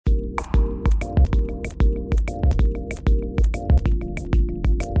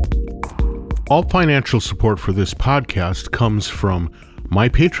All financial support for this podcast comes from my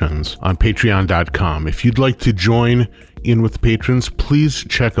patrons on patreon.com. If you'd like to join in with the patrons, please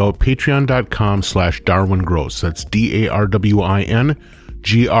check out patreon.com/DarwinGross. That's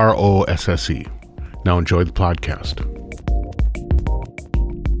DarwinGrosse. Now enjoy the podcast.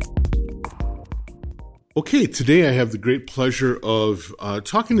 Okay, today I have the great pleasure of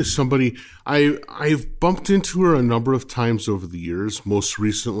talking to somebody I've bumped into her a number of times over the years. Most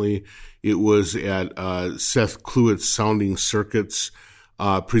recently, it was at Seth Cluett's Sounding Circuits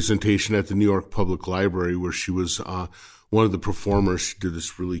presentation at the New York Public Library, where she was one of the performers. She did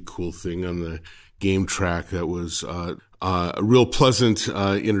this really cool thing on the game track that was a real pleasant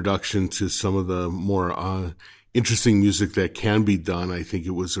introduction to some of the more interesting music that can be done. I think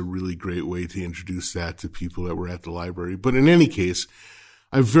it was a really great way to introduce that to people that were at the library. But in any case,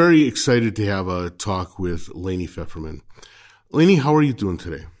 I'm very excited to have a talk with Lainie Fefferman. Lainie, how are you doing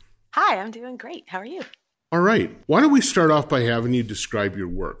today? Hi, I'm doing great. How are you? All right. Why don't we start off by having you describe your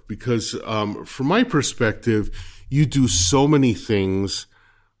work? Because from my perspective, you do so many things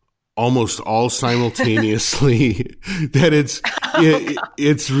almost all simultaneously that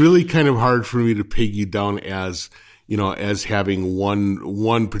it's really kind of hard for me to peg you down as, you know, as having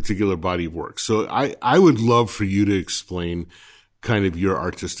one particular body of work. So I would love for you to explain kind of your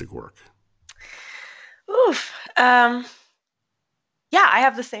artistic work. Oof. Yeah, I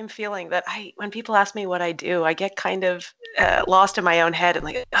have the same feeling that when people ask me what I do, I get kind of lost in my own head and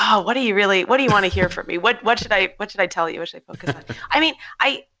like, oh, what do you want to hear from me? What should I tell you? What should I focus on? I mean,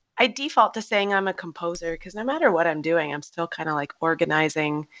 I default to saying I'm a composer because no matter what I'm doing, I'm still kind of like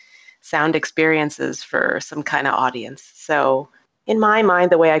organizing sound experiences for some kind of audience. So in my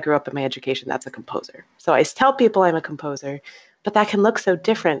mind, the way I grew up in my education, that's a composer. So I tell people I'm a composer, but that can look so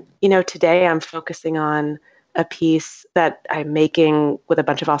different. You know, today I'm focusing on a piece that I'm making with a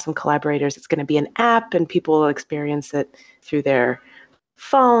bunch of awesome collaborators. It's going to be an app and people will experience it through their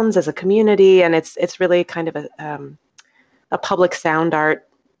phones as a community. And it's really kind of a public sound art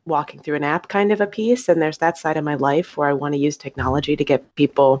walking through an app kind of a piece. And there's that side of my life where I want to use technology to get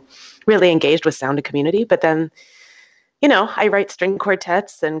people really engaged with sound and community. But then, you know, I write string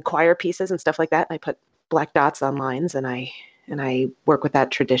quartets and choir pieces and stuff like that. And I put black dots on lines and I work with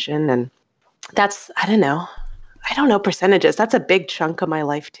that tradition. And that's, I don't know percentages. That's a big chunk of my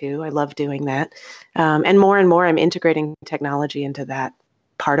life too. I love doing that. And more I'm integrating technology into that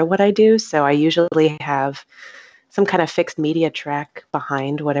part of what I do. So I usually have some kind of fixed media track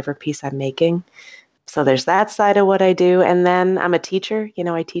behind whatever piece I'm making. So there's that side of what I do. And then I'm a teacher. You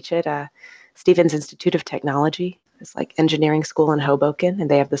know, I teach at Stevens Institute of Technology. It's like engineering school in Hoboken.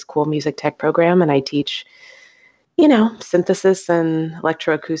 And they have this cool music tech program. And I teach, you know, synthesis and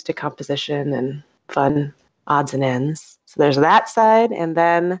electroacoustic composition and fun odds and ends. So there's that side. And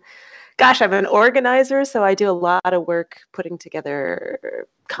then, gosh, I'm an organizer. So I do a lot of work putting together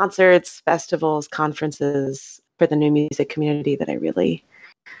concerts, festivals, conferences for the new music community that I really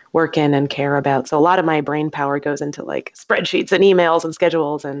work in and care about. So a lot of my brain power goes into like spreadsheets and emails and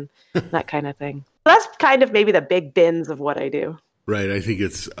schedules and that kind of thing. That's kind of maybe the big bins of what I do. Right. I think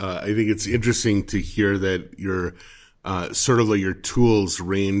it's interesting to hear that your sort of like your tools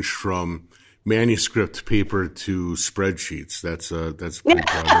range from manuscript paper to spreadsheets. That's pretty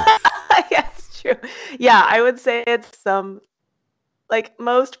proud. Yeah, it's true. Yeah, I would say it's like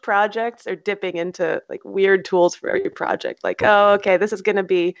most projects are dipping into like weird tools for every project. Like, oh, okay, this is going to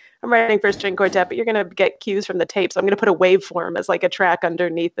be, I'm writing for a string quartet, but you're going to get cues from the tape. So I'm going to put a waveform as like a track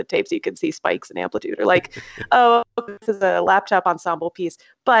underneath the tape so you can see spikes and amplitude. Or like, oh, this is a laptop ensemble piece,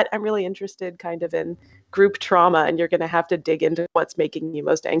 but I'm really interested kind of in group trauma and you're going to have to dig into what's making you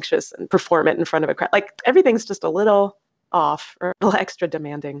most anxious and perform it in front of a crowd. Like everything's just a little off or a little extra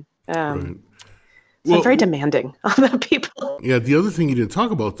demanding. Right. So I'm very demanding on the people. Yeah, the other thing you didn't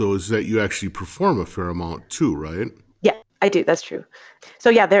talk about, though, is that you actually perform a fair amount, too, right? Yeah, I do. That's true. So,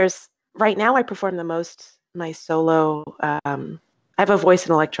 yeah, right now I perform the most my solo. I have a voice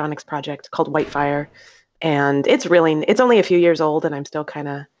and electronics project called Whitefire, and it's only a few years old, and I'm still kind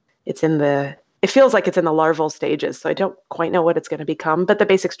of, it feels like it's in the larval stages, so I don't quite know what it's going to become, but the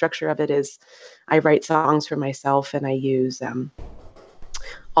basic structure of it is I write songs for myself, and I use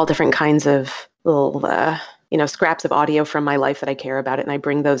all different kinds of little, scraps of audio from my life that I care about it. And I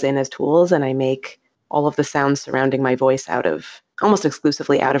bring those in as tools and I make all of the sounds surrounding my voice almost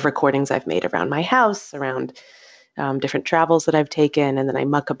exclusively out of recordings I've made around my house, around different travels that I've taken. And then I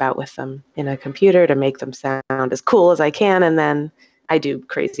muck about with them in a computer to make them sound as cool as I can. And then I do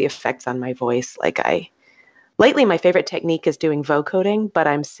crazy effects on my voice. Lately, my favorite technique is doing vocoding, but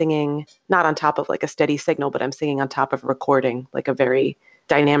I'm singing not on top of like a steady signal, but I'm singing on top of a recording, like a very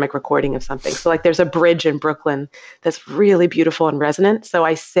dynamic recording of something. So like there's a bridge in Brooklyn that's really beautiful and resonant. So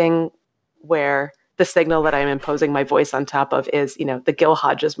I sing where the signal that I'm imposing my voice on top of is, the Gil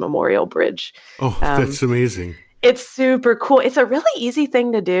Hodges Memorial Bridge. Oh, that's amazing. It's super cool. It's a really easy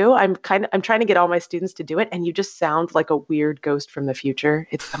thing to do. I'm trying to get all my students to do it, and you just sound like a weird ghost from the future.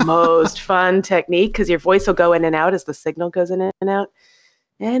 It's the most fun technique because your voice will go in and out as the signal goes in and out.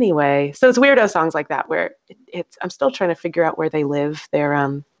 Anyway, so it's weirdo songs like that where I'm still trying to figure out where they live. They're,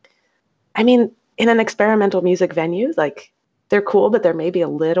 in an experimental music venue, like they're cool, but they're maybe a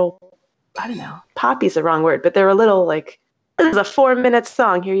little, I don't know, poppy's the wrong word, but they're a little like, this is a 4-minute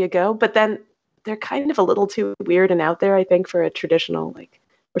song, here you go. But then they're kind of a little too weird and out there, I think, for a traditional, like,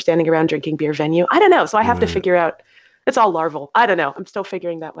 we're standing around drinking beer venue. I don't know. So I have to figure out, it's all larval. I don't know. I'm still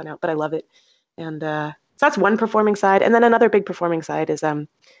figuring that one out, but I love it. And so that's one performing side. And then another big performing side is I'm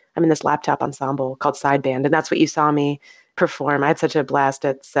in this laptop ensemble called Sideband. And that's what you saw me perform. I had such a blast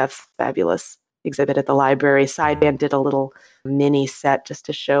at Seth's fabulous exhibit at the library. Sideband did a little mini set just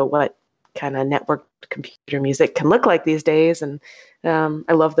to show what kind of networked computer music can look like these days. And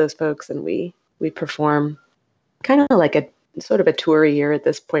I love those folks. And we perform kind of like a sort of a tour a year at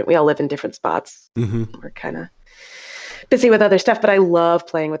this point. We all live in different spots. Mm-hmm. We're kind of busy with other stuff, but I love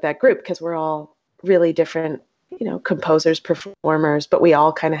playing with that group because we're all really different, composers, performers, but we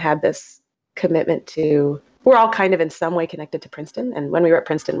all kind of had this commitment to, we're all kind of in some way connected to Princeton. And when we were at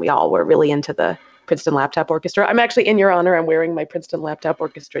Princeton, we all were really into the Princeton Laptop Orchestra. I'm actually, in your honor, I'm wearing my Princeton Laptop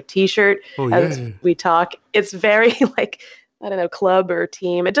Orchestra t-shirt as we talk. It's very like, I don't know, club or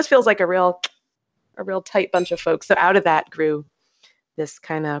team. It just feels like a real tight bunch of folks. So out of that grew this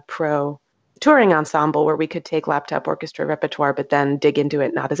kind of pro touring ensemble where we could take laptop orchestra repertoire, but then dig into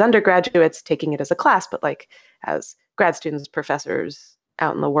it, not as undergraduates taking it as a class, but like as grad students, professors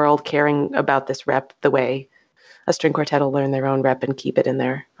out in the world caring about this rep the way a string quartet will learn their own rep and keep it in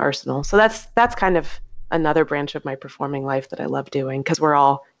their arsenal. So that's kind of another branch of my performing life that I love doing because we're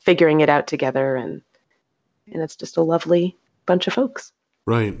all figuring it out together and it's just a lovely bunch of folks.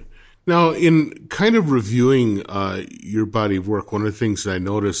 Right. Now, in kind of reviewing your body of work, one of the things that I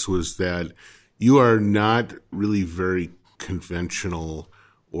noticed was that you are not really very conventional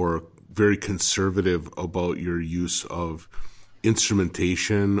or very conservative about your use of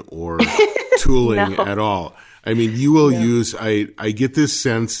instrumentation or tooling at all. I mean, you will use, I get this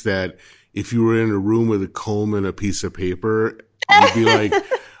sense that if you were in a room with a comb and a piece of paper, you'd be like,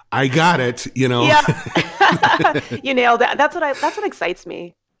 I got it, Yeah. You nailed that. That's what excites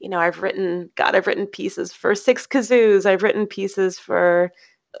me. I've written pieces for 6 kazoos. I've written pieces for,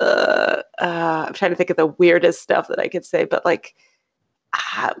 I'm trying to think of the weirdest stuff that I could say, but like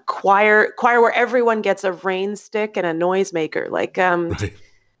choir where everyone gets a rain stick and a noisemaker. Like, right.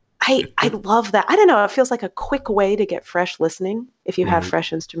 I love that. I don't know. It feels like a quick way to get fresh listening if you have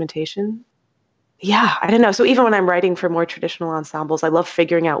fresh instrumentation. Yeah, I don't know. So even when I'm writing for more traditional ensembles, I love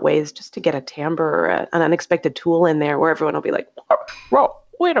figuring out ways just to get a timbre or an unexpected tool in there where everyone will be like, whoa.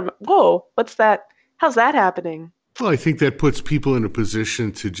 Wait a minute. Whoa, what's that? How's that happening? Well, I think that puts people in a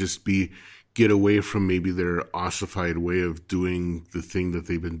position to just get away from maybe their ossified way of doing the thing that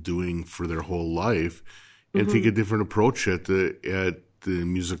they've been doing for their whole life and take a different approach at the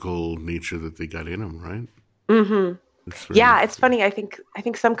musical nature that they got in them, right? Mm-hmm. Yeah, it's funny. I think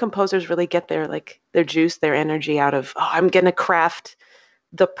some composers really get their juice, their energy out of, I'm going to craft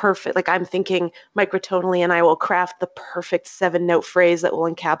the perfect, like I'm thinking microtonally and I will craft the perfect 7-note phrase that will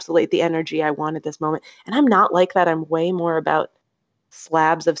encapsulate the energy I want at this moment. And I'm not like that. I'm way more about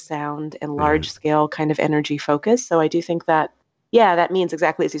slabs of sound and large scale kind of energy focus. So I do think that, that means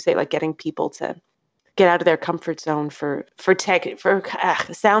exactly as you say, like getting people to get out of their comfort zone for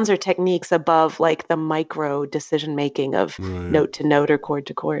sounds or techniques above like the micro decision making of note to note or chord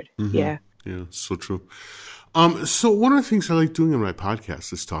to chord. Mm-hmm. Yeah, so true. So one of the things I like doing in my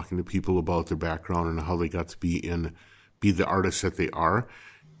podcast is talking to people about their background and how they got to be the artists that they are.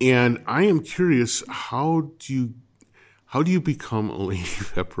 And I am curious, how do you become a Lainie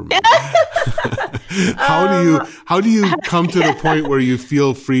Fefferman? How do you come to the point where you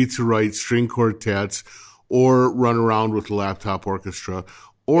feel free to write string quartets or run around with a laptop orchestra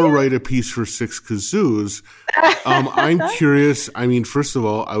or write a piece for 6 kazoos? I'm curious. I mean, first of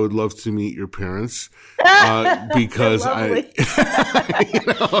all, I would love to meet your parents because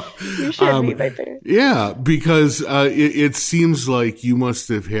you should meet my parents. Yeah, because it seems like you must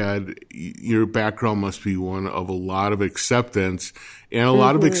have your background must be one of a lot of acceptance and a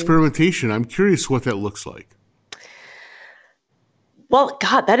lot of experimentation. I'm curious what that looks like. Well,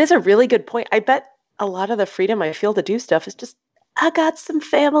 God, that is a really good point. I bet a lot of the freedom I feel to do stuff is just, I got some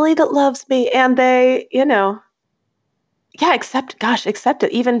family that loves me and they, yeah, accept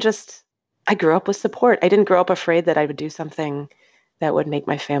it. Even just, I grew up with support. I didn't grow up afraid that I would do something that would make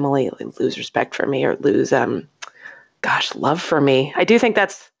my family lose respect for me or lose, love for me. I do think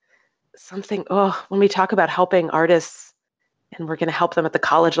that's something, when we talk about helping artists and we're going to help them at the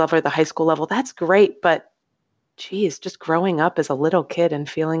college level or the high school level, that's great. But geez, just growing up as a little kid and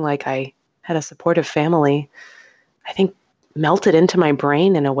feeling like I had a supportive family, I think melted into my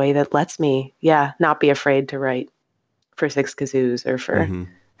brain in a way that lets me, not be afraid to write for six kazoos or for Mm-hmm.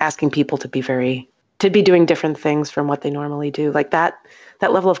 asking people to be doing different things from what they normally do. Like that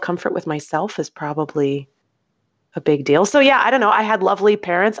level of comfort with myself is probably a big deal. So yeah, I don't know. I had lovely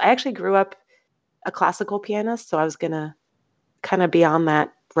parents. I actually grew up a classical pianist, so I was gonna kind of be on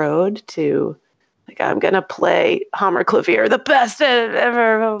that road to like I'm gonna play Hammerklavier, the best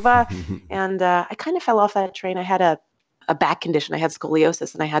ever, blah, blah, blah. And I kind of fell off that train. I had a back condition. I had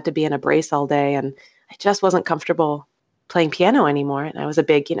scoliosis, and I had to be in a brace all day, and I just wasn't comfortable playing piano anymore. And I was a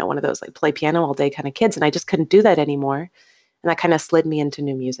big, one of those like play piano all day kind of kids, and I just couldn't do that anymore. And that kind of slid me into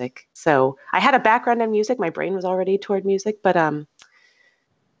new music. So I had a background in music. My brain was already toward music, but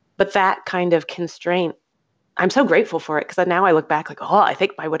that kind of constraint, I'm so grateful for it because now I look back like, I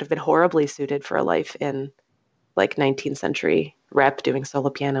think I would have been horribly suited for a life in like 19th century rep doing solo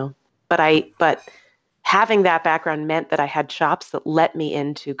piano. But having that background meant that I had chops that let me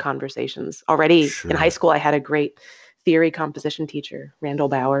into conversations. Already in high Sure. school, I had a great theory composition teacher, Randy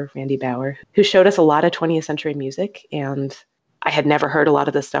Bauer, who showed us a lot of 20th century music. And I had never heard a lot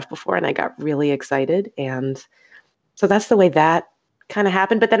of this stuff before, and I got really excited. And so that's the way that kind of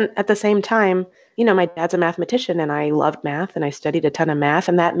happened. But then at the same time, my dad's a mathematician and I loved math and I studied a ton of math.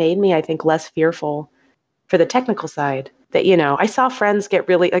 And that made me, I think, less fearful for the technical side. That, I saw friends get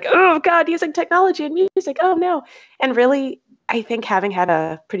really like, oh God, using technology and music. Oh no. And really, I think having had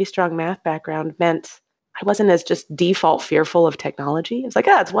a pretty strong math background meant I wasn't as just default fearful of technology. It's like,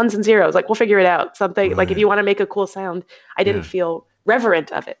 it's ones and zeros. Like, we'll figure it out. Something like if Right. you want to make a cool sound, I didn't Yeah. feel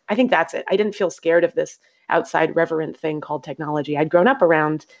reverent of it. I think that's it. I didn't feel scared of this outside reverent thing called technology. I'd grown up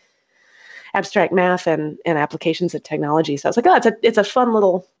around abstract math and applications of technology. So I was like, it's a fun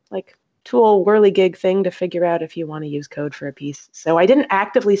little like tool whirligig thing to figure out if you want to use code for a piece. So I didn't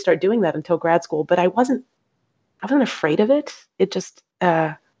actively start doing that until grad school, but I wasn't afraid of it. It just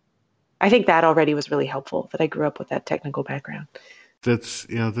I think that already was really helpful that I grew up with that technical background. That's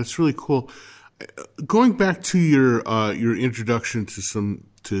really cool. Going back to your introduction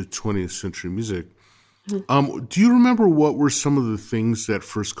to 20th century music, do you remember what were some of the things that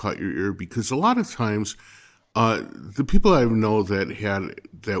first caught your ear? Because a lot of times, the people I know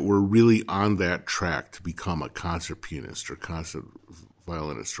that were really on that track to become a concert pianist or concert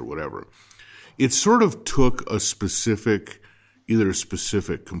violinist or whatever, it sort of took either a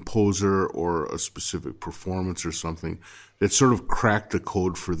specific composer or a specific performance or something that sort of cracked the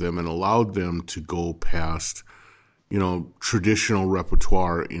code for them and allowed them to go past, traditional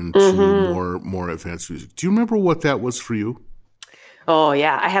repertoire into more advanced music. Do you remember what that was for you? Oh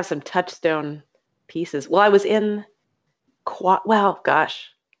yeah, I have some touchstone pieces. Well, I was in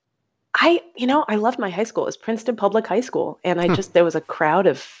I loved my high school. It was Princeton Public High School, and there was a crowd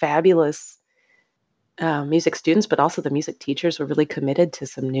of fabulous music students, but also the music teachers were really committed to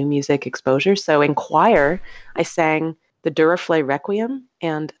some new music exposure. So in choir, I sang the Duraflé Requiem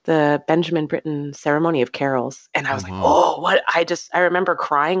and the Benjamin Britten Ceremony of Carols. And I Oh, was like, wow. what? I remember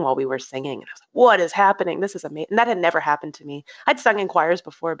crying while we were singing. And I was like, what is happening? This is amazing. And that had never happened to me. I'd sung in choirs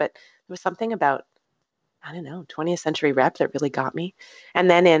before, but there was something about, I don't know, 20th century rep that really got me. And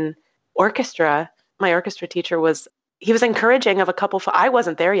then in orchestra, my orchestra teacher he was encouraging of a couple, I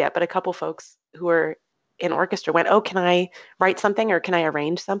wasn't there yet, but a couple folks who were in orchestra went, oh, can I write something or can I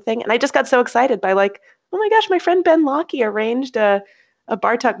arrange something? And I just got so excited by like, oh my gosh, my friend Ben Locke arranged a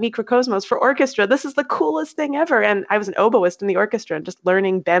Bartok Mikrokosmos for orchestra. This is the coolest thing ever. And I was an oboist in the orchestra and just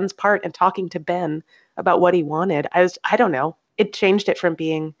learning Ben's part and talking to Ben about what he wanted. I don't know, it changed it from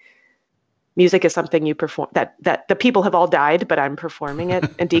being music is something you perform, that the people have all died, but I'm performing it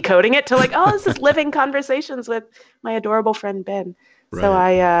and decoding it, to like, oh, this is living conversations with my adorable friend Ben. So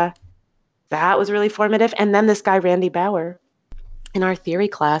Right. that was really formative. And then this guy, Randy Bauer, in our theory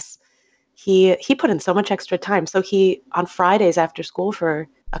class, he put in so much extra time. So he, on Fridays after school for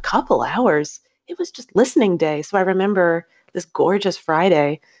a couple hours, it was just listening day. So I remember this gorgeous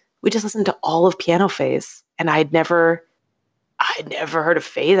Friday, we just listened to all of Piano Phase. And I'd never heard of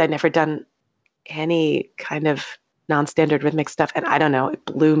Phase. I'd never done any kind of non-standard rhythmic stuff. And I don't know, it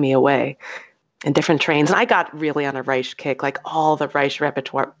blew me away. and different trains. And I got really on a Reich kick, like all the Reich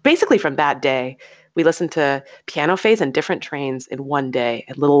repertoire. Basically from that day, we listened to piano phase and different trains in one day,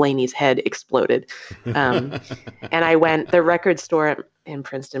 and little Lainie's head exploded. And I went, the record store in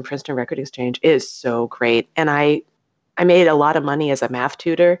Princeton Record Exchange is so great. And I made a lot of money as a math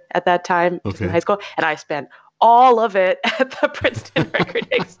tutor at that time in high school, and I spent all of it at the Princeton Record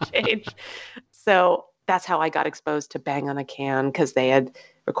Exchange. So that's how I got exposed to Bang on a Can, because they had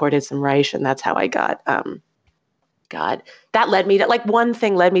recorded some Reich, and that's how I got, that led me to, like, one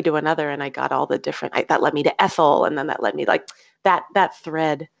thing led me to another, and I got all the different, that led me to Ethel, and then that led me, like, that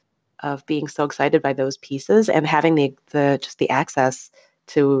thread of being so excited by those pieces and having the just the access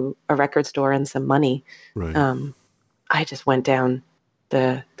to a record store and some money. Right. I just went down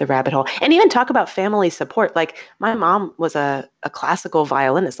the rabbit hole. And even talk about family support. Like, my mom was a classical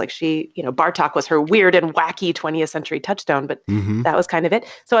violinist. Like, she, Bartok was her weird and wacky 20th century touchstone, but that was kind of it.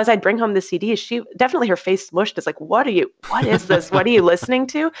 So as I'd bring home the CDs, she definitely, her face smushed. It's like, what is this? What are you listening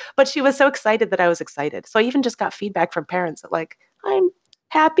to? But she was so excited that I was excited. So I even just got feedback from parents that, like, I'm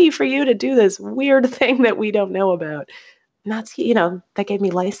happy for you to do this weird thing that we don't know about. And that's, that gave me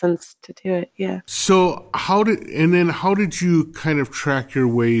license to do it. Yeah. So how did you kind of track your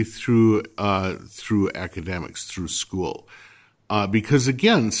way through academics, through school? Because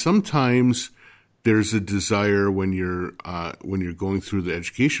again, sometimes there's a desire when you're going through the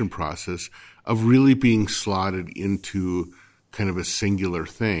education process of really being slotted into kind of a singular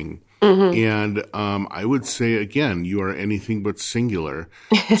thing. And I would say, again, you are anything but singular.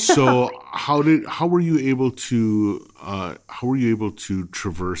 So how were you able to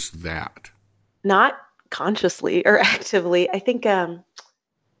traverse that? Not consciously or actively. I think,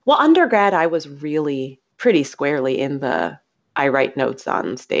 undergrad, I was really pretty squarely in I write notes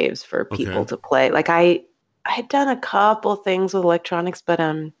on staves for people to play. Like, I had done a couple things with electronics, but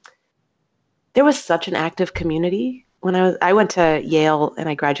there was such an active community. When I went to Yale and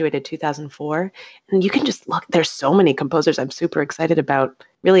I graduated 2004, and you can just look, there's so many composers I'm super excited about,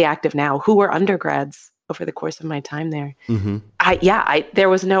 really active now, who were undergrads over the course of my time there. I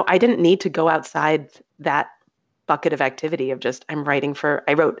didn't need to go outside that bucket of activity of just, I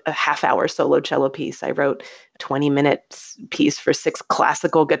wrote a half-hour solo cello piece. I wrote a 20-minute piece for 6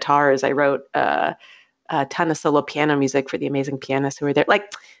 classical guitars. I wrote a ton of solo piano music for the amazing pianists who were there.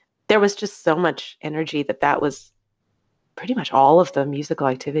 Like, there was just so much energy that was pretty much all of the musical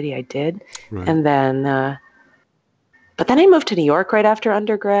activity I did. Right. And then, but then I moved to New York right after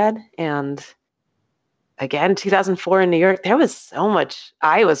undergrad. And again, 2004 in New York, there was so much.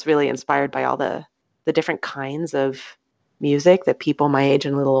 I was really inspired by all the different kinds of music that people my age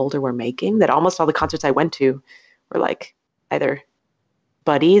and a little older were making, that almost all the concerts I went to were like either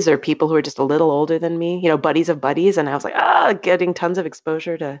buddies or people who were just a little older than me, buddies of buddies. And I was like, getting tons of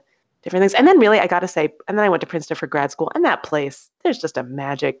exposure to different things. And then really, I got to say, and then I went to Princeton for grad school, and that place, there's just a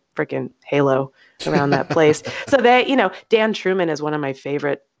magic freaking halo around that place. So Dan Truman is one of my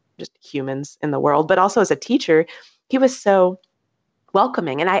favorite just humans in the world, but also as a teacher, he was so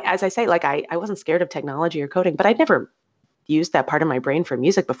welcoming. And as I say, like, I wasn't scared of technology or coding, but I'd never used that part of my brain for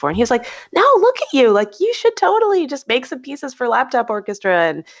music before. And he was like, no, look at you. Like, you should totally just make some pieces for laptop orchestra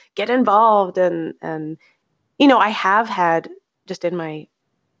and get involved. And I have had, just in my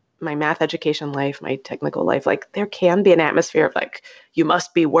math education life, my technical life, like, there can be an atmosphere of like, you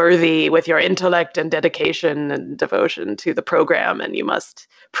must be worthy with your intellect and dedication and devotion to the program, and you must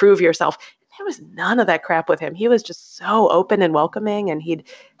prove yourself. There was none of that crap with him. He was just so open and welcoming, and he'd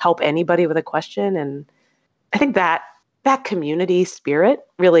help anybody with a question. And I think that community spirit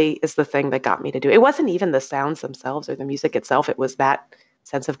really is the thing that got me to do it. It wasn't even the sounds themselves or the music itself. It was that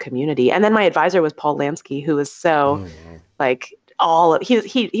sense of community. And then my advisor was Paul Lansky, who was so like,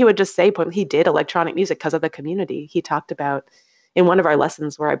 he would just say he did electronic music because of the community. He talked about in one of our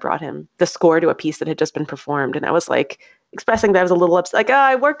lessons where I brought him the score to a piece that had just been performed, and I was like expressing that I was a little upset, like,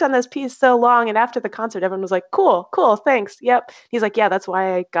 I worked on this piece so long, and after the concert everyone was like, cool, thanks, yep. He's like, yeah, that's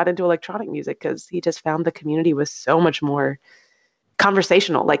why I got into electronic music, because he just found the community was so much more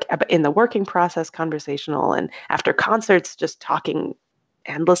conversational, like in the working process, conversational, and after concerts just talking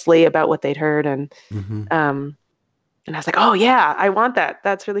endlessly about what they'd heard. And and I was like, oh yeah, I want that.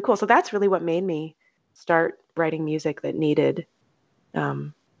 That's really cool. So that's really what made me start writing music that needed,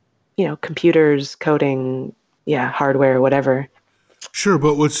 computers, coding, hardware, whatever. Sure.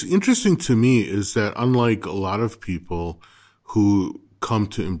 But what's interesting to me is that unlike a lot of people who come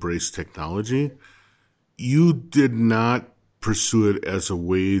to embrace technology, you did not pursue it as a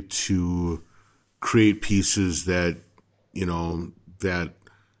way to create pieces that, that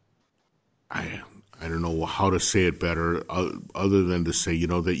I don't know how to say it better other than to say,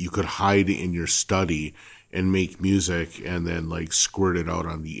 that you could hide in your study and make music and then like squirt it out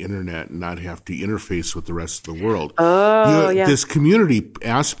on the internet and not have to interface with the rest of the world. Oh, yeah. This community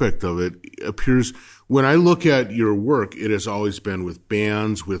aspect of it appears when I look at your work, it has always been with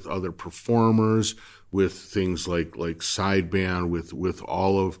bands, with other performers, with things like side band, with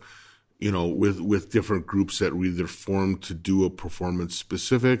all of, with different groups that were either formed to do a performance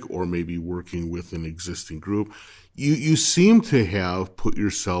specific or maybe working with an existing group. You seem to have put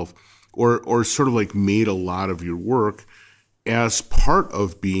yourself or sort of like made a lot of your work as part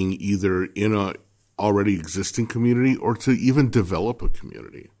of being either in a already existing community or to even develop a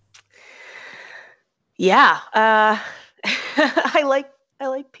community. Yeah. I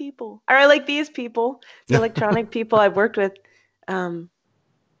like people, or I like these people, the electronic people I've worked with.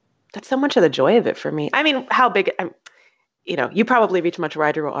 That's so much of the joy of it for me. I mean, how big, you probably reach much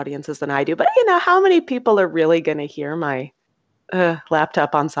wider audiences than I do, but how many people are really going to hear my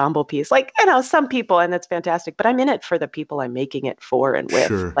laptop ensemble piece? Like, some people, and that's fantastic, but I'm in it for the people I'm making it for and with.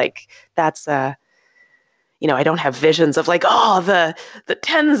 Sure. Like, that's, I don't have visions of like, the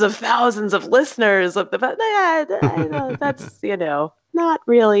tens of thousands of listeners of that's, not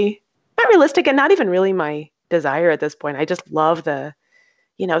realistic and not even really my desire at this point. I just love the,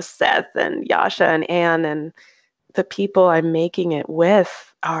 Seth and Yasha and Anne and the people I'm making it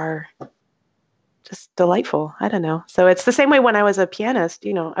with are just delightful. I don't know. So it's the same way when I was a pianist,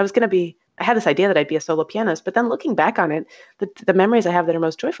 I had this idea that I'd be a solo pianist, but then looking back on it, the memories I have that are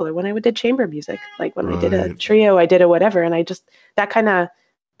most joyful are when I did chamber music, like when I did a trio, I did a whatever. And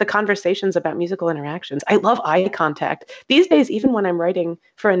the conversations about musical interactions. I love eye contact. These days, even when I'm writing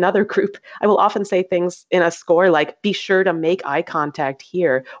for another group, I will often say things in a score like, be sure to make eye contact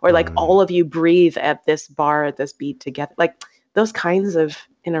here, or like all of you breathe at this bar, at this beat together. Like those kinds of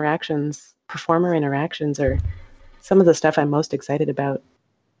interactions, performer interactions, are some of the stuff I'm most excited about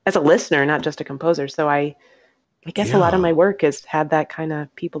as a listener, not just a composer. So I guess a lot of my work has had that kind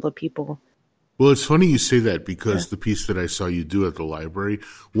of people to people. Well, it's funny you say that because the piece that I saw you do at the library,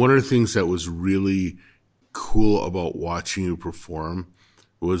 one of the things that was really cool about watching you perform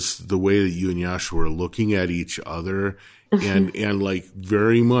was the way that you and Yasha were looking at each other and like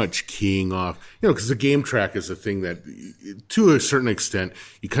very much keying off, because the game track is a thing that to a certain extent,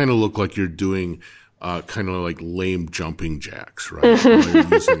 you kind of look like you're doing kind of like lame jumping jacks, right? While you're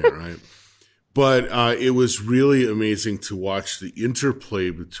using it, right? But it was really amazing to watch the interplay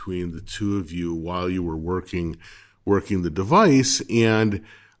between the two of you while you were working the device, and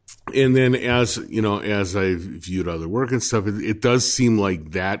then as I viewed other work and stuff, it does seem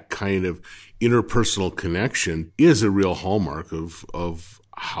like that kind of interpersonal connection is a real hallmark of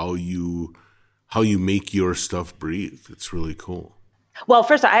how you make your stuff breathe. It's really cool. Well,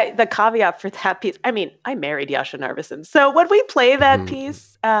 first, the caveat for that piece, I mean, I married Yasha Narveson. So when we play that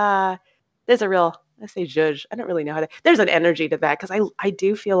piece, there's a real, I say zhuzh, I don't really know there's an energy to that, because I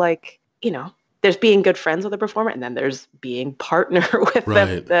do feel like, there's being good friends with a performer, and then there's being partner with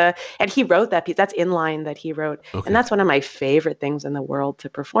them. And he wrote that piece. That's inline that he wrote. Okay. And that's one of my favorite things in the world to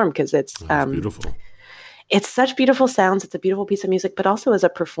perform, because it's beautiful. It's such beautiful sounds. It's a beautiful piece of music, but also as a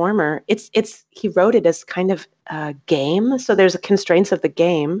performer, he wrote it as kind of a game. So there's constraints of the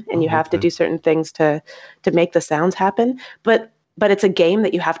game, and you have to do certain things to make the sounds happen. But it's a game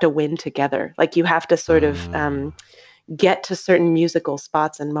that you have to win together. Like you have to sort of get to certain musical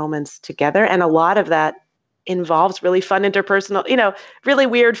spots and moments together. And a lot of that involves really fun interpersonal, really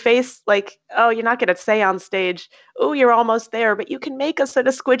weird face. Like, oh, you're not going to say on stage, oh, you're almost there, but you can make a sort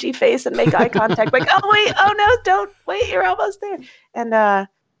of squidgy face and make eye contact. Like, oh, wait, oh no, don't wait, you're almost there. And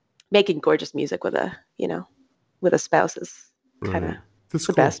making gorgeous music with a spouse is kind of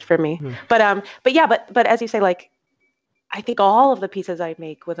the best for me. Yeah. But as you say, like, I think all of the pieces I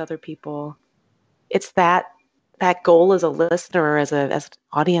make with other people, it's that goal as a listener or as an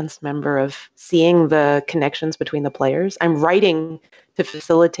audience member of seeing the connections between the players. I'm writing to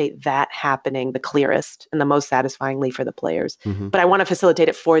facilitate that happening the clearest and the most satisfyingly for the players. But I want to facilitate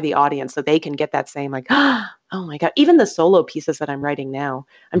it for the audience so they can get that same like, oh my God. Even the solo pieces that I'm writing now,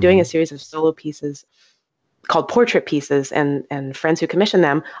 I'm doing a series of solo pieces called portrait pieces, and friends who commission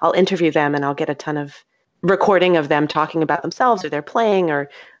them, I'll interview them and I'll get a ton of recording of them talking about themselves or they're playing or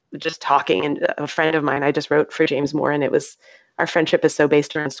just talking. And a friend of mine, I just wrote for James Moore, and our friendship is so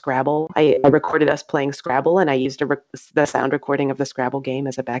based around Scrabble. I recorded us playing Scrabble, and I used the sound recording of the Scrabble game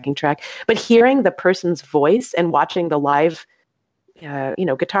as a backing track. But hearing the person's voice and watching the live,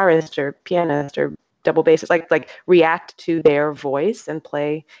 guitarist or pianist or double bassist, like react to their voice and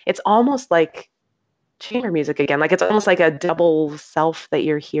play, it's almost like chamber music again. Like it's almost like a double self that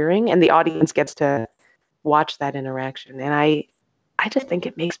you're hearing, and the audience gets to watch that interaction. And I just think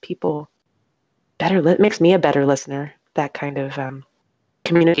it makes people better. It makes me a better listener. That kind of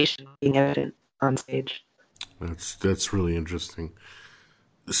communication being evident on stage. That's really interesting.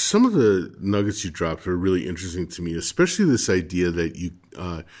 Some of the nuggets you dropped are really interesting to me, especially this idea that you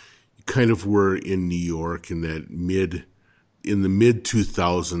kind of were in New York in the mid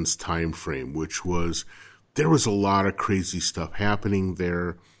 2000s time frame, which was, there was a lot of crazy stuff happening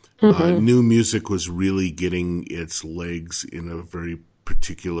there. Mm-hmm. New music was really getting its legs in a very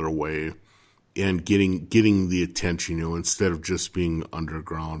particular way and getting the attention, instead of just being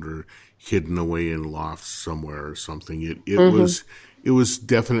underground or hidden away in lofts somewhere or something. It was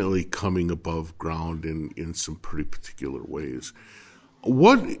definitely coming above ground in some pretty particular ways.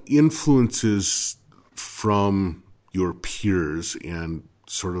 What influences from your peers and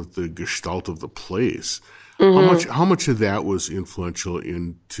sort of the gestalt of the place, how much of that was influential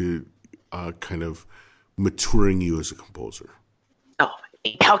into kind of maturing you as a composer? Oh,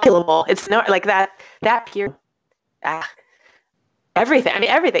 incalculable. It's no like that peer. Everything. I mean,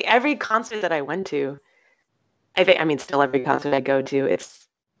 everything. Every concert that I went to, still every concert I go to, it's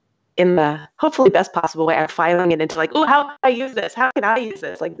in the hopefully best possible way. I'm filing it into like, oh, how can I use this? How can I use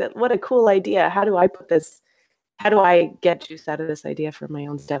this? Like, what a cool idea. How do I put this? How do I get juice out of this idea for my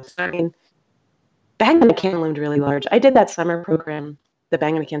own steps? I mean, Bang on a Can loomed really large. I did that summer program, the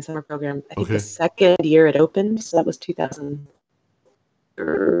Bang on a Can summer program. I think the second year it opened, so that was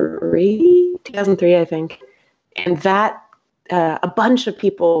 2003, I think. And that, a bunch of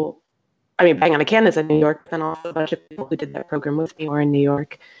people, Bang on a Can is in New York, and also a bunch of people who did that program with me were in New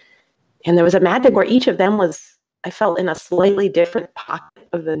York. And there was a magic where each of them was, I felt, in a slightly different pocket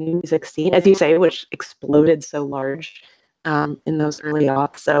of the new music scene, as you say, which exploded so large in those early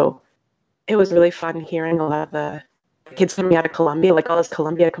aughts. So it was really fun hearing a lot of the kids coming out of Columbia, like all those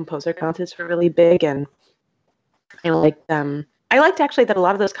Columbia composer concerts were really big. And I liked them. I liked actually that a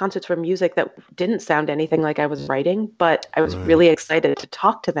lot of those concerts were music that didn't sound anything like I was writing, but I was really excited to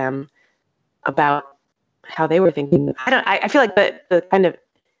talk to them about how they were thinking. I feel like the kind of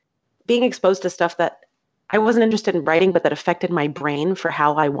being exposed to stuff that I wasn't interested in writing, but that affected my brain for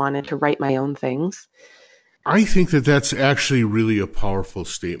how I wanted to write my own things. I think that that's actually really a powerful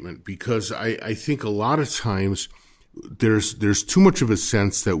statement, because I think a lot of times there's too much of a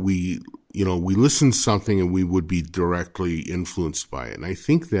sense that we listen to something and we would be directly influenced by it. And I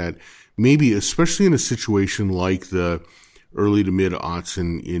think that maybe, especially in a situation like the early to mid aughts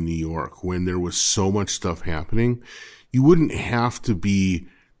in New York, when there was so much stuff happening, you wouldn't have to be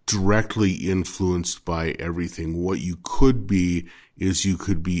directly influenced by everything. What you could be is you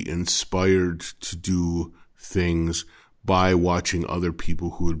could be inspired to do things by watching other people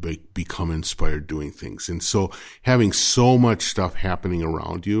who would become inspired doing things. And so having so much stuff happening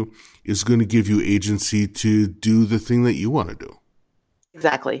around you is going to give you agency to do the thing that you want to do.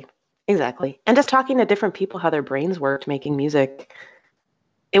 Exactly. And just talking to different people, how their brains worked making music.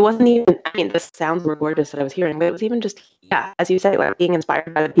 It wasn't even, the sounds were gorgeous that I was hearing, but it was even just, as you say, like being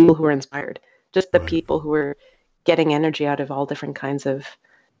inspired by the people who were inspired, just the people who were getting energy out of all different kinds of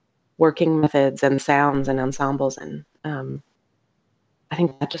working methods and sounds and ensembles. And I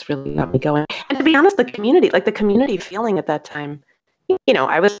think that just really got me going. And to be honest, the community feeling at that time,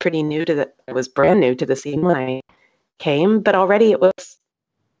 I was pretty I was brand new to the scene when I came, but already it was,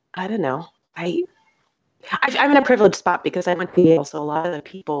 I don't know, I'm in a privileged spot because I went to Yale, so a lot of the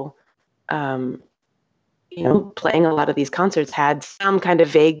people, playing a lot of these concerts had some kind of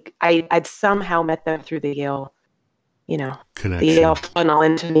vague, I'd somehow met them through the Yale, connection. The Yale funnel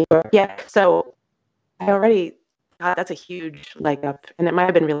into New York. Yeah, so I already thought that's a huge leg up, and it might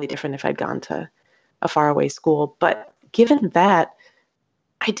have been really different if I'd gone to a faraway school. But given that,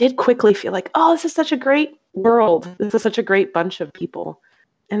 I did quickly feel like, oh, this is such a great world. This is such a great bunch of people.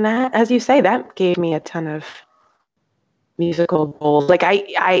 And that, as you say, that gave me a ton of musical goals. Like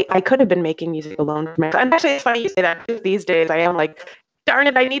I could have been making music alone for myself. And actually, it's funny you say that. These days, I am like, darn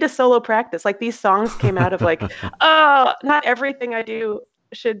it, I need a solo practice. Like these songs came out of like, oh, not everything I do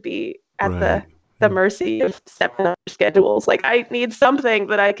should be at the mercy of 7 other schedules. Like I need something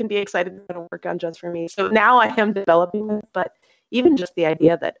that I can be excited to work on just for me. So now I am developing it. But even just the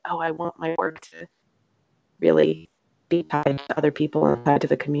idea that, I want my work to really be tied to other people and tied to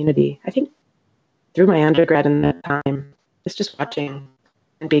the community. I think through my undergrad and that time, it's just watching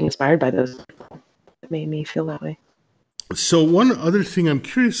and being inspired by those people that made me feel that way. So one other thing I'm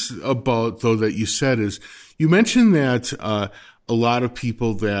curious about, though, that you said is you mentioned that a lot of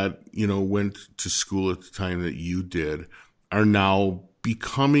people that, went to school at the time that you did are now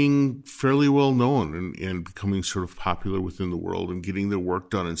becoming fairly well known and becoming sort of popular within the world and getting their work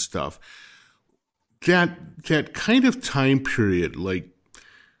done and stuff. That kind of time period, like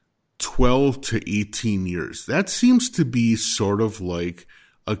 12 to 18 years, that seems to be sort of like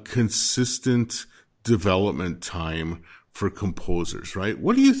a consistent development time for composers, right?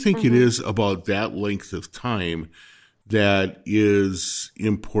 What do you think it is about that length of time that is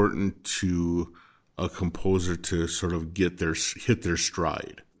important to a composer to sort of hit their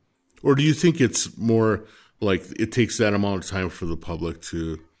stride? Or do you think it's more like it takes that amount of time for the public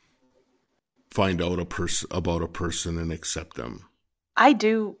to find out about a person and accept them? I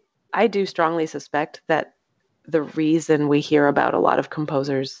do strongly suspect that the reason we hear about a lot of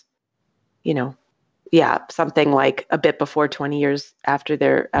composers, something like a bit before 20 years after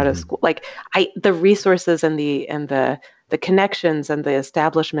they're out of school, like the resources and the connections and the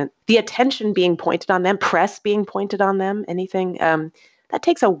establishment, the attention being pointed on them, press being pointed on them, anything that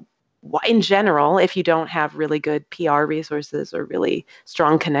takes in general, if you don't have really good PR resources or really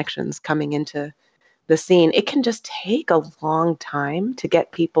strong connections coming into the scene, it can just take a long time to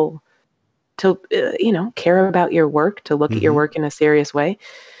get people to, care about your work, to look at your work in a serious way.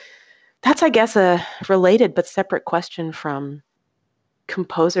 That's, I guess, a related but separate question from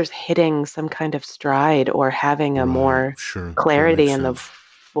composers hitting some kind of stride or having a more clarity in the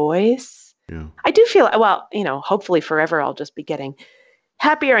voice. Yeah. I do feel, hopefully forever I'll just be getting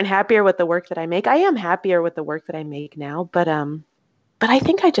happier and happier with the work that I make. I am happier with the work that I make now, but I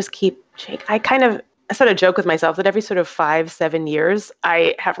think I just keep I sort of joke with myself that every sort of 5-7 years,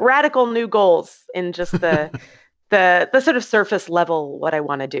 I have radical new goals in just the sort of surface level, what I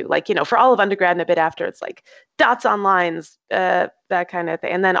want to do. Like, for all of undergrad and a bit after, it's like dots on lines, that kind of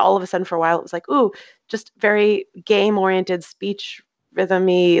thing. And then all of a sudden for a while, it was like, ooh, just very game oriented, speech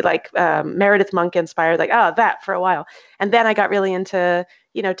rhythm-y, like Meredith Monk inspired, like, that for a while. And then I got really into,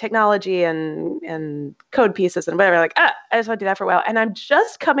 technology and code pieces and whatever, like, I just want to do that for a while. And I'm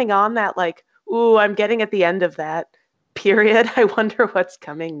just coming on that, like, ooh, I'm getting at the end of that period. I wonder what's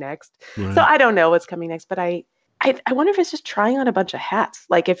coming next. Right. So I don't know what's coming next, but I wonder if it's just trying on a bunch of hats.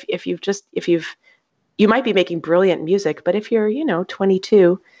 Like you might be making brilliant music, but if you're,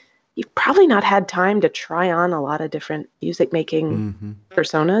 22, you've probably not had time to try on a lot of different music making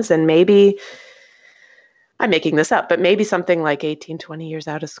personas. And maybe I'm making this up, but maybe something like 18, 20 years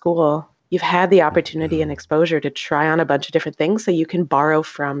out of school, you've had the opportunity and exposure to try on a bunch of different things, so you can borrow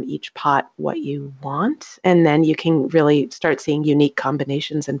from each pot what you want. And then you can really start seeing unique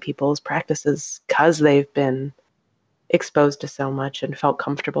combinations in people's practices because they've been exposed to so much and felt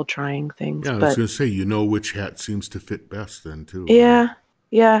comfortable trying things. Yeah, I was going to say, which hat seems to fit best then too.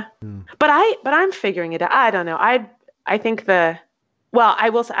 Yeah. But I'm figuring it out. I don't know. I think I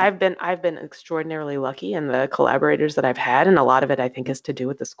will say I've been extraordinarily lucky in the collaborators that I've had, and a lot of it I think is to do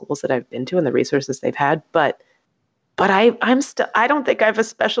with the schools that I've been to and the resources they've had. But I'm still, I don't think I've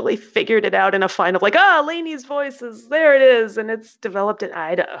especially figured it out in a final, like, Lainie's voice is there, it is, and it's developed. And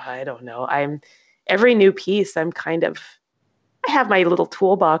I don't know. Every new piece, I have my little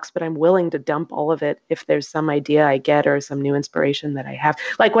toolbox, but I'm willing to dump all of it if there's some idea I get or some new inspiration that I have.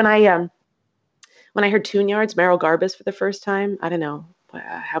 Like when I heard Tune Yards, Merrill Garbus for the first time, I don't know,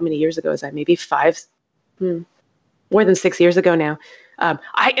 how many years ago is that? Maybe more than 6 years ago now.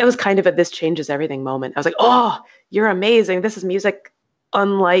 It was kind of a this changes everything moment. I was like, oh, you're amazing. This is music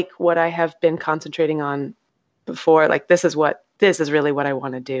unlike what I have been concentrating on before. Like, this is really what I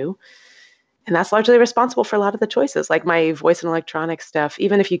want to do. And that's largely responsible for a lot of the choices. Like my voice and electronic stuff,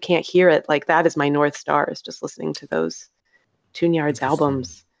 even if you can't hear it, like that is my North Star, is just listening to those Tune Yards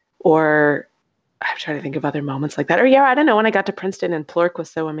albums. Or I'm trying to think of other moments like that. Or I don't know, when I got to Princeton and Plurk was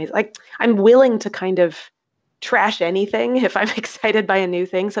so amazing. Like, I'm willing to kind of trash anything if I'm excited by a new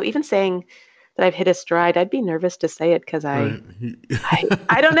thing. So even saying that I've hit a stride, I'd be nervous to say it because I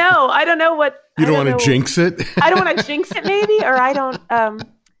don't know. I don't know what. You don't want to jinx it? I don't want to jinx it maybe, or I don't,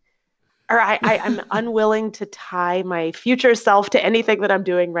 I'm unwilling to tie my future self to anything that I'm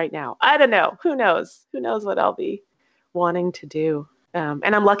doing right now. I don't know. Who knows? Who knows what I'll be wanting to do?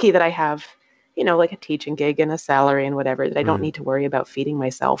 And I'm lucky that I have, like a teaching gig and a salary and whatever, that I don't need to worry about feeding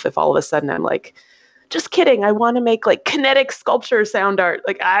myself if all of a sudden I'm like, just kidding, I want to make like kinetic sculpture sound art.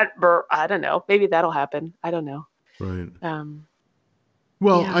 Like, I don't know. Maybe that'll happen. I don't know. Right.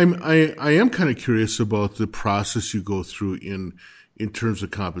 Well, yeah. I am kind of curious about the process you go through in terms of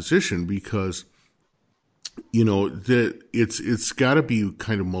composition, because that it's got to be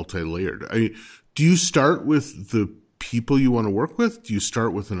kind of multi-layered. Do you start with the people you want to work with? Do you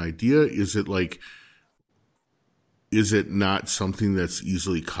start with an idea? Is it not something that's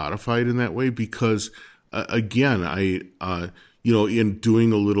easily codified in that way? Because again, in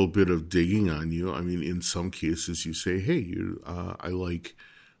doing a little bit of digging on you, I mean, in some cases you say, hey, I like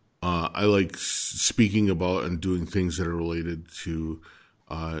speaking about and doing things that are related to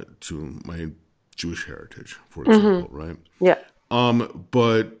my Jewish heritage, for example, right? Yeah.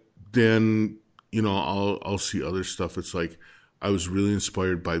 But then, I'll see other stuff. It's like, I was really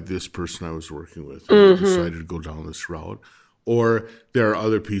inspired by this person I was working with, and I decided to go down this route. Or there are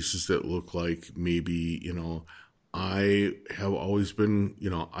other pieces that look like maybe, I have always been,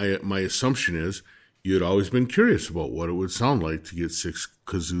 my assumption is you'd always been curious about what it would sound like to get six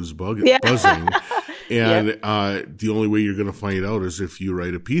kazoos buzzing. And the only way you're going to find out is if you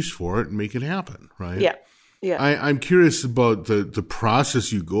write a piece for it and make it happen, right? Yeah. Yeah. I'm curious about the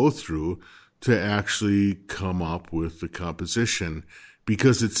process you go through to actually come up with the composition,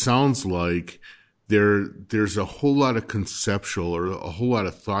 because it sounds like there's a whole lot of conceptual or a whole lot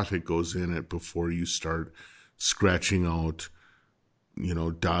of thought that goes in it before you start scratching out,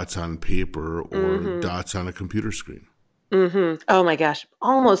 dots on paper or dots on a computer screen. Oh my gosh.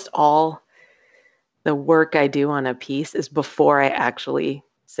 Almost all the work I do on a piece is before I actually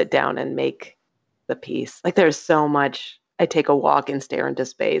sit down and make the piece. Like, there's so much. I take a walk and stare into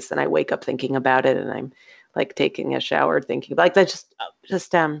space, and I wake up thinking about it, and I'm like taking a shower thinking like that. Just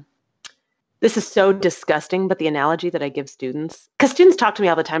this is so disgusting, but the analogy that I give students, because students talk to me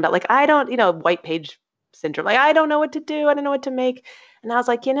all the time about like, I don't, white page syndrome, like, I don't know what to do, I don't know what to make. And I was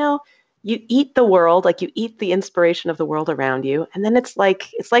like, you eat the world, like you eat the inspiration of the world around you, and then it's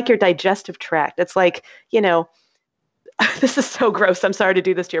like your digestive tract. It's like, this is so gross. I'm sorry to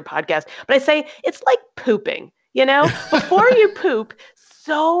do this to your podcast, but I say it's like pooping. Before you poop,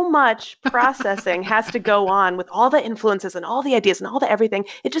 so much processing has to go on with all the influences and all the ideas and all the everything.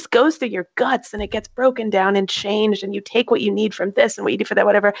 It just goes through your guts and it gets broken down and changed, and you take what you need from this and what you need for that,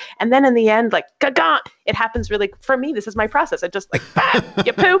 whatever. And then in the end, like, it happens really, for me, this is my process. It just like,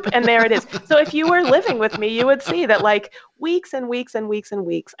 you poop and there it is. So if you were living with me, you would see that like weeks and weeks and weeks and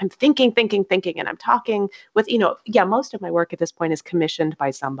weeks, I'm thinking, and I'm talking with, most of my work at this point is commissioned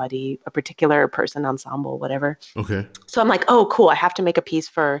by somebody, a particular person, ensemble, whatever. Okay. So I'm like, oh, cool. I have to make a piece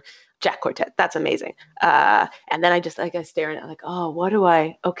for Jack Quartet. That's amazing. And then I just like, I stare at it like, oh, what am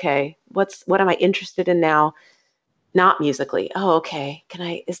I interested in now? Not musically. Oh, okay.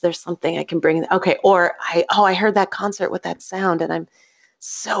 Is there something I can bring? Okay. Or I heard that concert with that sound and I'm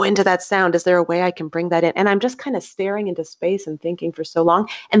so into that sound. Is there a way I can bring that in? And I'm just kind of staring into space and thinking for so long.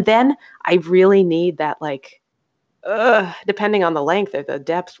 And then I really need that, like, depending on the length or the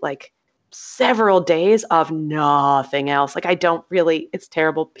depth, like several days of nothing else. Like, I don't really, it's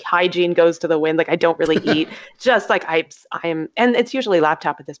terrible. Hygiene goes to the wind. Like, I don't really eat. Just like I'm, and it's usually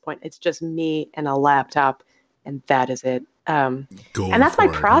laptop at this point. It's just me and a laptop. And that is it. And that's my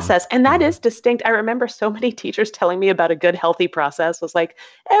process. And that is distinct. I remember so many teachers telling me about a good, healthy process was like,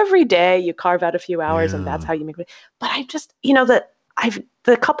 every day you carve out a few hours and that's how you make it. But I just,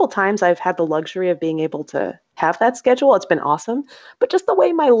 the couple times I've had the luxury of being able to have that schedule, it's been awesome. But just the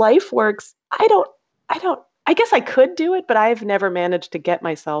way my life works, I guess I could do it, but I've never managed to get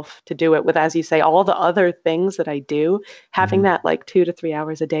myself to do it with, as you say, all the other things that I do, having that like 2 to 3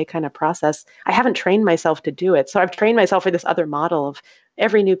 hours a day kind of process. I haven't trained myself to do it. So I've trained myself for this other model of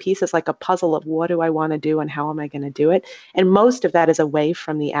every new piece is like a puzzle of what do I want to do and how am I going to do it? And most of that is away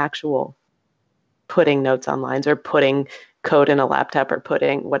from the actual putting notes on lines or putting code in a laptop or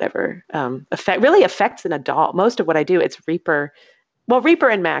putting whatever effects in a DAW. Most of what I do, it's Reaper. Well, Reaper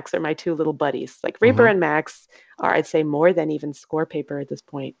and Max are my two little buddies. Like Reaper and Max are, I'd say, more than even score paper at this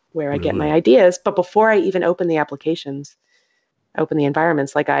point, where I get my ideas. But before I even open the applications, open the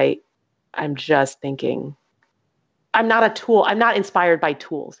environments, like I'm just thinking, I'm not a tool. I'm not inspired by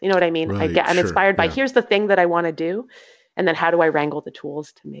tools. You know what I mean? I'm inspired by here's the thing that I want to do, and then how do I wrangle the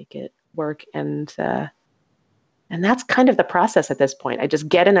tools to make it work? And that's kind of the process at this point. I just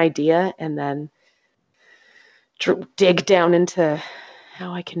get an idea and then dig down into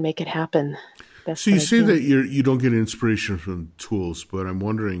how I can make it happen. So you say that you don't get inspiration from tools, but I'm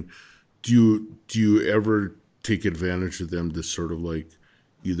wondering, do you ever take advantage of them to sort of like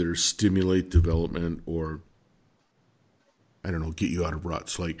either stimulate development or, I don't know, get you out of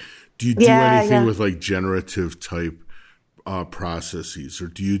ruts? Like, do you do anything with like generative type processes, or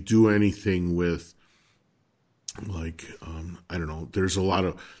do you do anything with like I don't know? There's a lot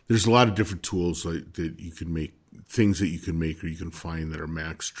of different tools like that you can make. Things that you can make or you can find that are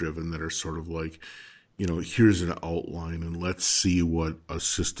Max driven, that are sort of like, here's an outline and let's see what a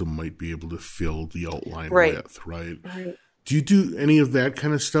system might be able to fill the outline with, right? Do you do any of that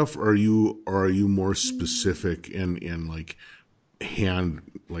kind of stuff, or are you more specific and like hand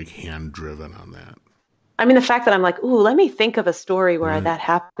driven on that? I mean, the fact that I'm like, ooh, let me think of a story where Right. that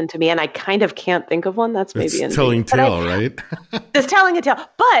happened to me, and I kind of can't think of one. That's maybe It's telling tale, right? It's telling a tale.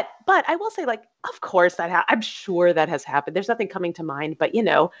 But I will say, like, of course I'm sure that has happened. There's nothing coming to mind, but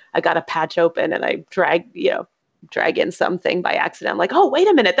I got a patch open and I drag in something by accident. I'm like, oh, wait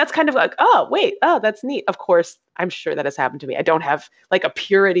a minute. That's kind of like, oh, wait, oh, that's neat. Of course, I'm sure that has happened to me. I don't have like a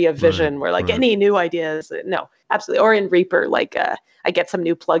purity of vision where like any new ideas. No, absolutely. Or in Reaper, like I get some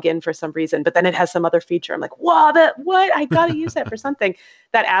new plugin for some reason, but then it has some other feature. I'm like, wow, what? I got to use that for something.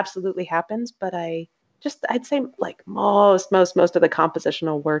 That absolutely happens. But I'd say like most of the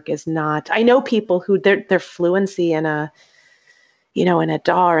compositional work is not. I know people who their fluency in a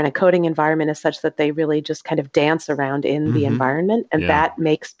DAW or in a coding environment is such that they really just kind of dance around in the environment, and that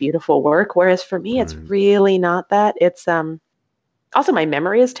makes beautiful work. Whereas for me, it's really not that. It's also my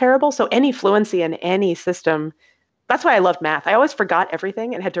memory is terrible, so any fluency in any system. That's why I loved math. I always forgot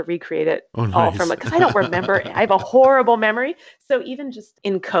everything and had to recreate it all from because I don't remember. I have a horrible memory. So even just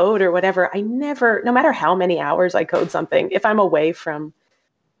in code or whatever, no matter how many hours I code something, if I'm away from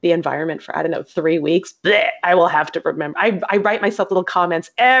the environment for, I don't know, 3 weeks, I will have to remember. I write myself little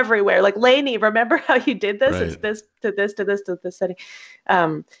comments everywhere. Like, Lainie, remember how you did this? Right. It's this to this to this to this setting.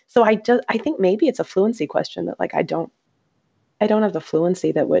 So I think maybe it's a fluency question that like I don't have the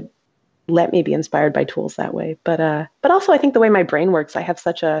fluency that would let me be inspired by tools that way. But also I think the way my brain works, I have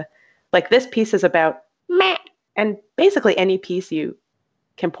such a, like this piece is about meh. And basically any piece you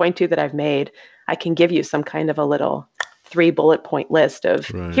can point to that I've made, I can give you some kind of a little 3 bullet point list of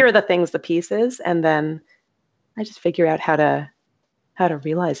here are the things the piece is. And then I just figure out how to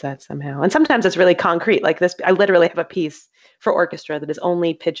realize that somehow. And sometimes it's really concrete. Like this, I literally have a piece for orchestra that is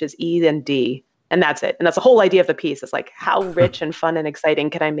only pitches E and D. And that's it. And that's the whole idea of the piece. It's like, how rich and fun and exciting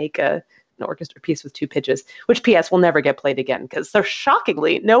can I make an orchestra piece with 2 pitches, which PS will never get played again because so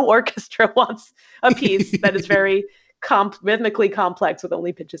shockingly, no orchestra wants a piece that is very rhythmically complex with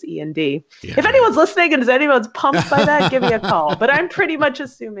only pitches E and D. Yeah. If anyone's listening and anyone's pumped by that, give me a call. But I'm pretty much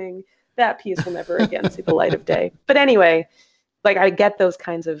assuming that piece will never again see the light of day. But anyway, like I get those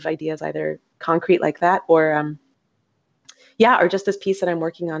kinds of ideas either concrete like that or just this piece that I'm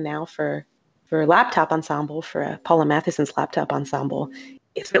working on now for laptop ensemble, for Paula Matheson's laptop ensemble.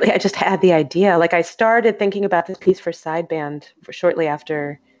 It's really, I just had the idea. Like I started thinking about this piece for sideband shortly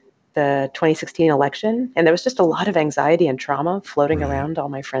after the 2016 election. And there was just a lot of anxiety and trauma floating around all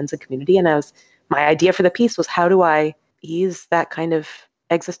my friends and community. And my idea for the piece was, how do I ease that kind of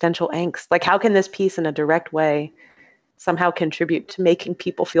existential angst? Like, how can this piece in a direct way somehow contribute to making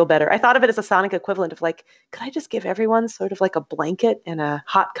people feel better? I thought of it as a sonic equivalent of like, could I just give everyone sort of like a blanket and a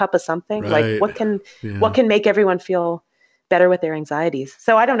hot cup of something? Like what can make everyone feel better with their anxieties?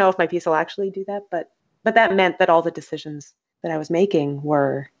 So I don't know if my piece will actually do that, but that meant that all the decisions that I was making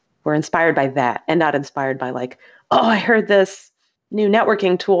were inspired by that and not inspired by like, oh, I heard this new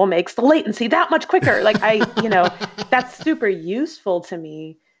networking tool makes the latency that much quicker. Like that's super useful to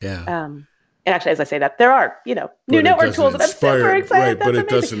me. Yeah. And actually, as I say that, there are, new network tools that I'm super excited. Right, but it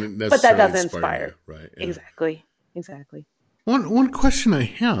doesn't necessarily inspire. Right. Yeah. Exactly. One question I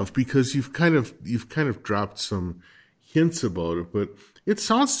have, because you've kind of dropped some hints about it, but it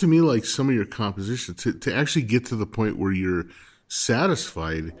sounds to me like some of your compositions to actually get to the point where you're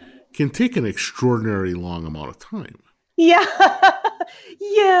satisfied can take an extraordinarily long amount of time. Yeah.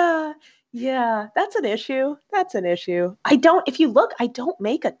 Yeah, that's an issue. If you look, I don't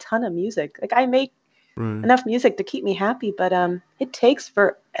make a ton of music. Like I make enough music to keep me happy, but it takes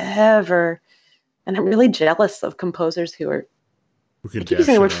forever. And I'm really jealous of composers who keep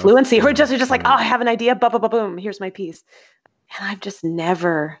using the word fluency, who are just like, oh, I have an idea, boom, here's my piece. And I've just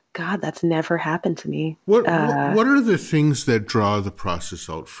that's never happened to me. What are the things that draw the process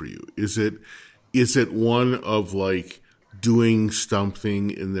out for you? Is it one of like doing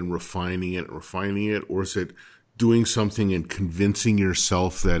something and then refining it, or is it doing something and convincing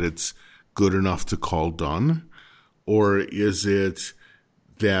yourself that it's good enough to call done? Or is it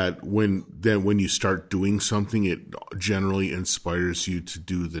that when you start doing something, it generally inspires you to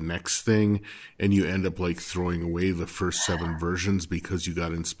do the next thing and you end up like throwing away the first 7 versions because you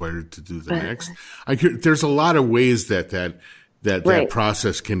got inspired to do the next? There's a lot of ways that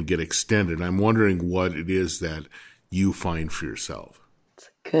process can get extended. I'm wondering what it is that you find for yourself. It's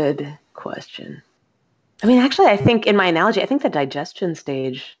a good question. I mean, actually, I think in my analogy, I think the digestion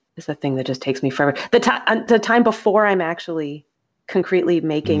stage is the thing that just takes me forever. The time before I'm actually concretely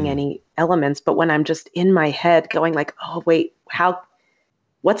making any elements, but when I'm just in my head going like, oh, wait,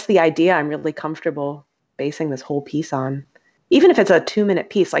 what's the idea I'm really comfortable basing this whole piece on? Even if it's a 2-minute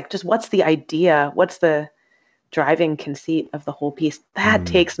piece, like just what's the idea? What's the driving conceit of the whole piece? That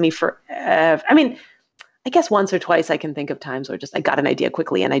takes me forever. I mean, I guess once or twice I can think of times where just I got an idea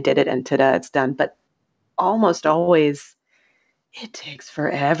quickly and I did it and ta-da, it's done. But almost always it takes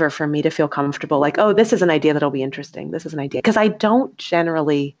forever for me to feel comfortable. Like, oh, this is an idea that'll be interesting. This is an idea. Because I don't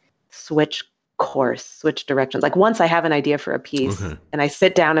generally switch directions. Like once I have an idea for a piece and I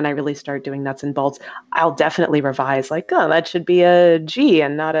sit down and I really start doing nuts and bolts, I'll definitely revise. Like, oh, that should be a G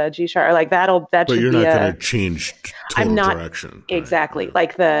and not a G sharp. Or like that but should be you're not going to change total direction. Exactly. Right.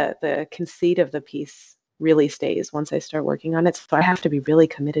 Like the conceit of the piece really stays once I start working on it. So I have to be really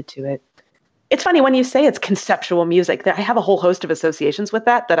committed to it. It's funny when you say it's conceptual music, that I have a whole host of associations with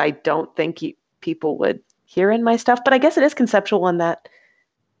that I don't think people would hear in my stuff. But I guess it is conceptual in that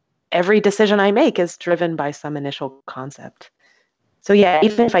every decision I make is driven by some initial concept. So yeah,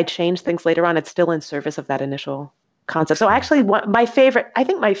 even if I change things later on, it's still in service of that initial concept. So actually my favorite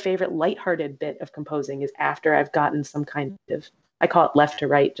lighthearted bit of composing is after I've gotten some kind of, I call it left to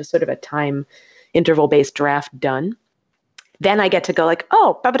right, just sort of a time interval-based draft done. Then I get to go like,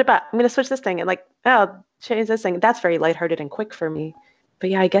 oh, I'm going to switch this thing and like, oh, change this thing. That's very lighthearted and quick for me. But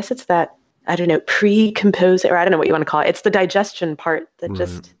yeah, I guess it's that, I don't know, pre-compose, or I don't know what you want to call it. It's the digestion part that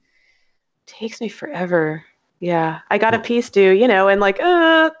just takes me forever. Yeah. I got a piece due, in like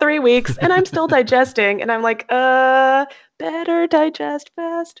 3 weeks and I'm still digesting and I'm like, better digest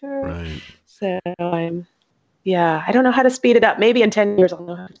faster. Right. So I don't know how to speed it up. Maybe in 10 years I'll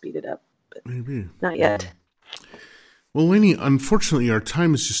know how to speed it up, but maybe not yet. Well, Lainie, unfortunately, our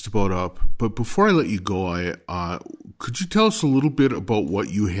time is just about up. But before I let you go, could you tell us a little bit about what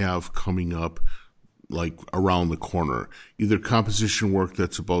you have coming up, like around the corner? Either composition work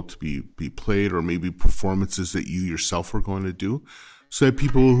that's about to be played, or maybe performances that you yourself are going to do, so that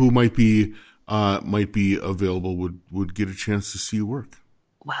people who might be available would get a chance to see you work.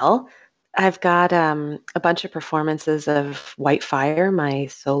 Well, I've got a bunch of performances of White Fire, my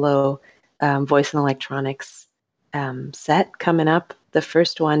solo voice and electronics set coming up. The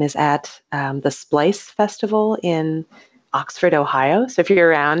first one is at the Splice Festival in Oxford, Ohio. So if you're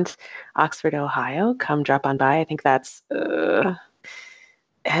around Oxford, Ohio, come drop on by. I think that's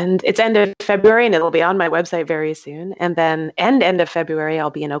and it's end of February, and it'll be on my website very soon. And then end of February, I'll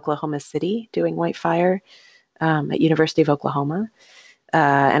be in Oklahoma City doing White Fire at University of Oklahoma,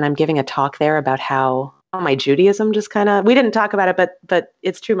 and I'm giving a talk there about how my Judaism just kind of, we didn't talk about it, but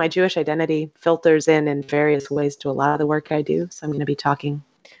it's true. My Jewish identity filters in various ways to a lot of the work I do. So I'm going to be talking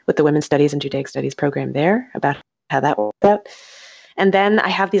with the Women's Studies and Judaic Studies program there about how that works out. And then I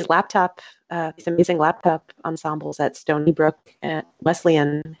have these amazing laptop ensembles at Stony Brook and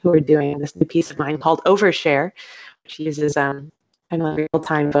Wesleyan who are doing this new piece of mine called Overshare, which uses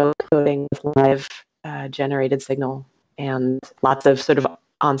real-time vocoding with live generated signal and lots of sort of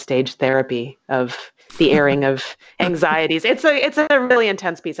on-stage therapy of the airing of anxieties. It's a really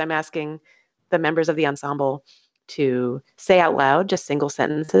intense piece. I'm asking the members of the ensemble to say out loud just single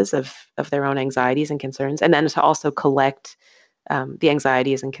sentences of their own anxieties and concerns, and then to also collect the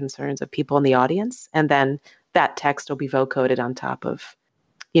anxieties and concerns of people in the audience. And then that text will be vocoded on top of,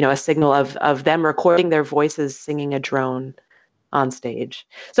 a signal of them recording their voices singing a drone on stage.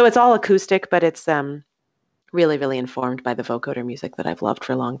 So it's all acoustic, but it's really, really informed by the vocoder music that I've loved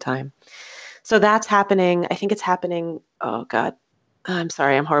for a long time. So that's happening. I think it's happening. Oh God, I'm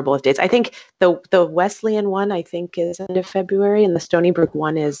sorry. I'm horrible with dates. I think the Wesleyan one, I think, is end of February, and the Stony Brook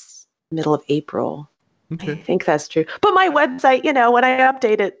one is middle of April. Okay. I think that's true. But my website, when I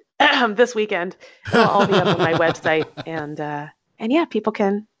update it this weekend, it'll all be up on my website, and yeah, people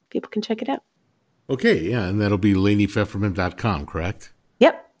can check it out. Okay, yeah, and that'll be lainiefefferman.com, correct?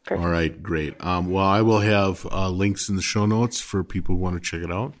 Yep. Perfect. All right, great. Well, I will have links in the show notes for people who want to check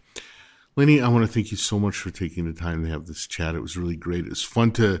it out. Lainie, I want to thank you so much for taking the time to have this chat. It was really great. It was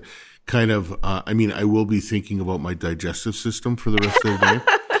fun to kind of, I will be thinking about my digestive system for the rest of the day.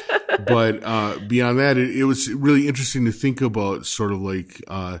 But beyond that, it was really interesting to think about sort of like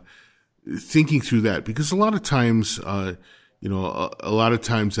thinking through that, because a lot of times, I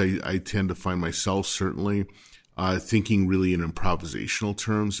tend to find myself certainly thinking really in improvisational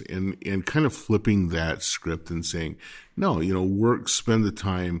terms and kind of flipping that script and saying, no, spend the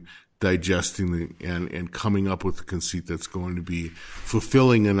time digesting and coming up with a conceit that's going to be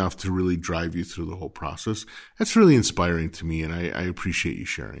fulfilling enough to really drive you through the whole process. That's really inspiring to me, and I appreciate you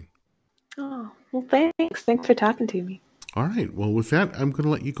sharing. Oh, well, thanks. Thanks for talking to me. All right. Well, with that, I'm going to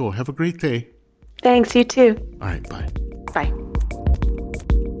let you go. Have a great day. Thanks. You too. All right. Bye. Bye.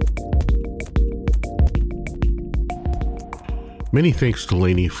 Many thanks to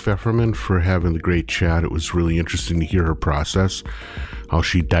Lainie Fefferman for having the great chat. It was really interesting to hear her process, how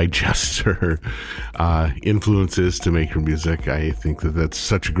she digests her influences to make her music. I think that's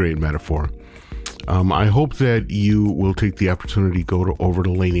such a great metaphor. I hope that you will take the opportunity to go over to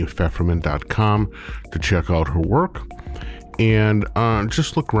LainieFefferman.com to check out her work. And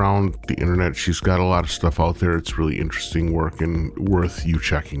just look around the internet. She's got a lot of stuff out there. It's really interesting work and worth you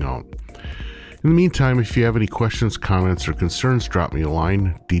checking out. In the meantime, if you have any questions, comments, or concerns, drop me a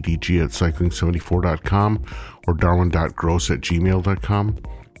line, ddg@cycling74.com or darwin.gross@gmail.com.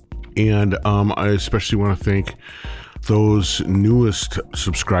 And I especially want to thank those newest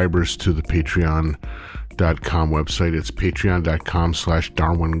subscribers to the Patreon.com website. It's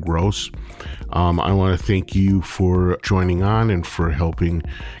patreon.com/DarwinGross. I want to thank you for joining on and for helping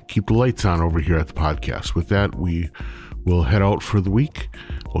keep the lights on over here at the podcast. With that, we will head out for the week.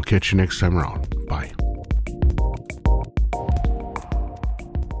 We'll catch you next time around. Bye.